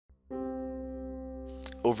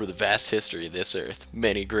Over the vast history of this earth,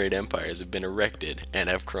 many great empires have been erected and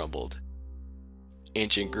have crumbled.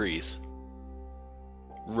 Ancient Greece,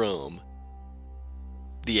 Rome,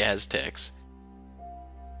 the Aztecs,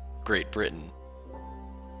 Great Britain,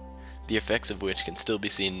 the effects of which can still be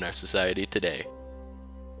seen in our society today.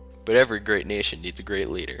 But every great nation needs a great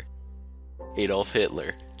leader. Adolf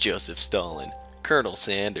Hitler, Joseph Stalin, Colonel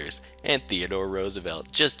Sanders, and Theodore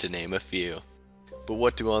Roosevelt, just to name a few. But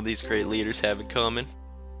what do all these great leaders have in common?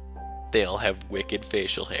 They all have wicked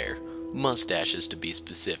facial hair, mustaches to be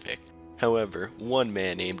specific. However, one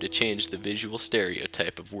man aimed to change the visual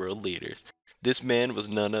stereotype of world leaders. This man was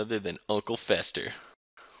none other than Uncle Fester.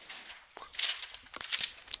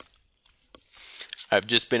 I've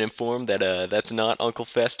just been informed that that's not Uncle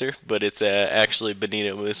Fester, but it's actually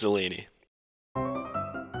Benito Mussolini.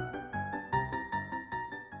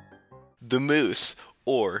 The Moose,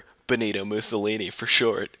 or Benito Mussolini for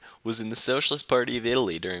short, was in the Socialist Party of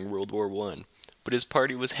Italy during World War I, but his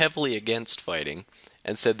party was heavily against fighting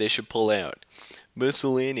and said they should pull out.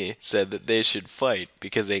 Mussolini said that they should fight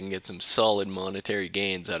because they can get some solid monetary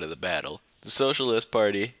gains out of the battle. The Socialist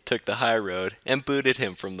Party took the high road and booted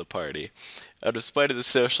him from the party. Out of spite of the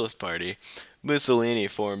Socialist Party, Mussolini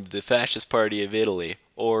formed the Fascist Party of Italy,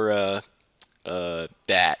 or,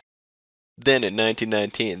 that. Then in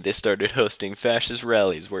 1919, they started hosting fascist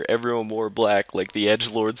rallies where everyone wore black like the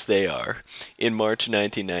edgelords they are. In March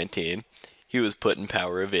 1919, he was put in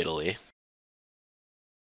power of Italy.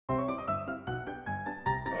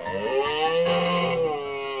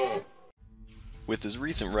 With his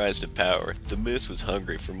recent rise to power, the Moose was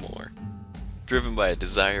hungry for more. Driven by a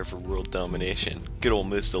desire for world domination, good old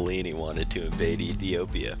Mussolini wanted to invade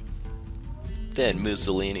Ethiopia. Then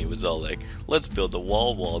Mussolini was all like, let's build a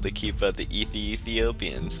wall to keep out the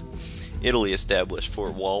Ethiopians. Italy established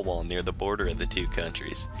Fort Wall near the border of the two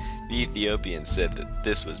countries. The Ethiopians said that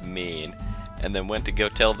this was mean, and then went to go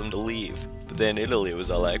tell them to leave. But then Italy was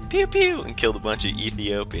all like, pew pew, and killed a bunch of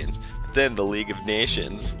Ethiopians. But then the League of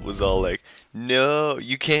Nations was all like, no,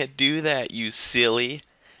 you can't do that, you silly.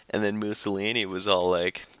 And then Mussolini was all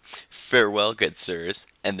like, farewell, good sirs,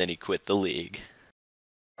 and then he quit the League.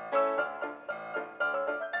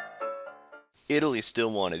 Italy still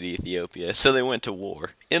wanted Ethiopia, so they went to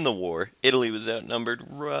war. In the war, Italy was outnumbered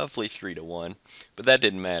roughly 3-1, but that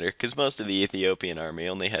didn't matter, because most of the Ethiopian army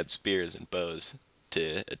only had spears and bows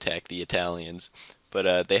to attack the Italians.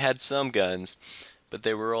 But they had some guns, but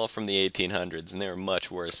they were all from the 1800s, and they were much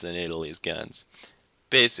worse than Italy's guns.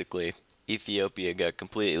 Basically, Ethiopia got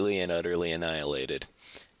completely and utterly annihilated.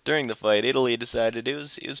 During the fight, Italy decided it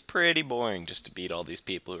was pretty boring just to beat all these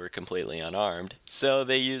people who were completely unarmed, so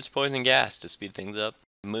they used poison gas to speed things up.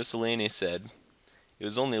 Mussolini said it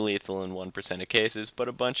was only lethal in 1% of cases, but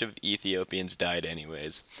a bunch of Ethiopians died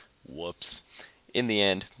anyways. Whoops. In the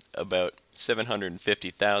end, about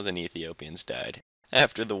 750,000 Ethiopians died.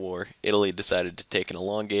 After the war, Italy decided to take an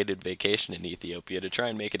elongated vacation in Ethiopia to try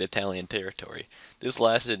and make it Italian territory. This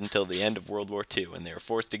lasted until the end of World War II, and they were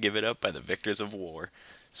forced to give it up by the victors of war.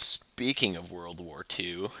 Speaking of World War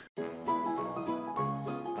II,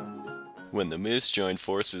 when the Moose joined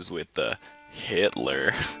forces with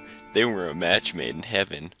Hitler, they were a match made in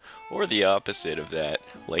heaven, or the opposite of that,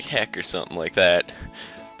 like heck or something like that.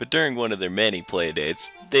 But during one of their many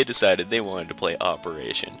playdates, they decided they wanted to play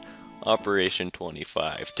Operation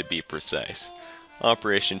 25 to be precise.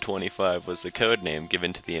 Operation 25 was the code name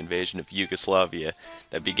given to the invasion of Yugoslavia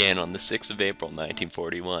that began on the 6th of April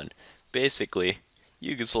 1941. Basically,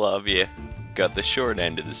 Yugoslavia got the short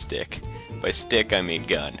end of the stick. By stick, I mean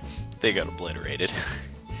gun. They got obliterated.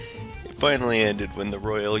 It finally ended when the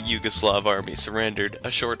Royal Yugoslav Army surrendered a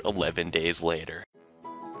short 11 days later.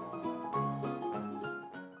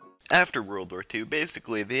 After World War II,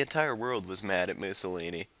 basically, the entire world was mad at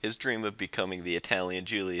Mussolini. His dream of becoming the Italian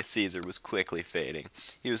Julius Caesar was quickly fading.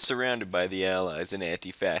 He was surrounded by the Allies and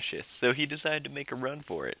anti-fascists, so he decided to make a run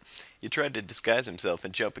for it. He tried to disguise himself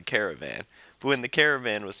and jump a caravan, but when the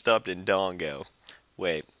caravan was stopped in Dongo...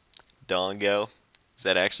 Wait, Dongo? Is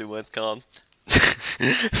that actually what it's called?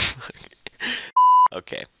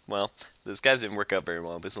 Okay, well, this guy didn't work out very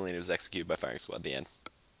well. Mussolini was executed by firing squad at the end.